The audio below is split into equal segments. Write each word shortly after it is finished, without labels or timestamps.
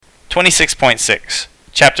26.6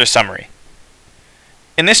 Chapter Summary.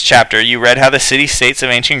 In this chapter you read how the city-states of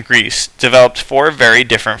ancient Greece developed four very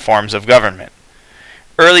different forms of government.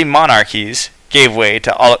 Early monarchies gave way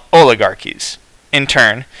to oligarchies. In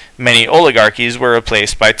turn, many oligarchies were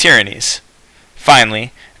replaced by tyrannies.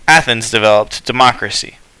 Finally, Athens developed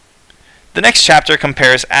democracy. The next chapter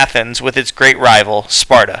compares Athens with its great rival,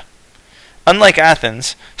 Sparta. Unlike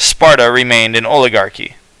Athens, Sparta remained an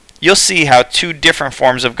oligarchy. You'll see how two different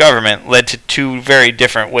forms of government led to two very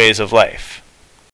different ways of life.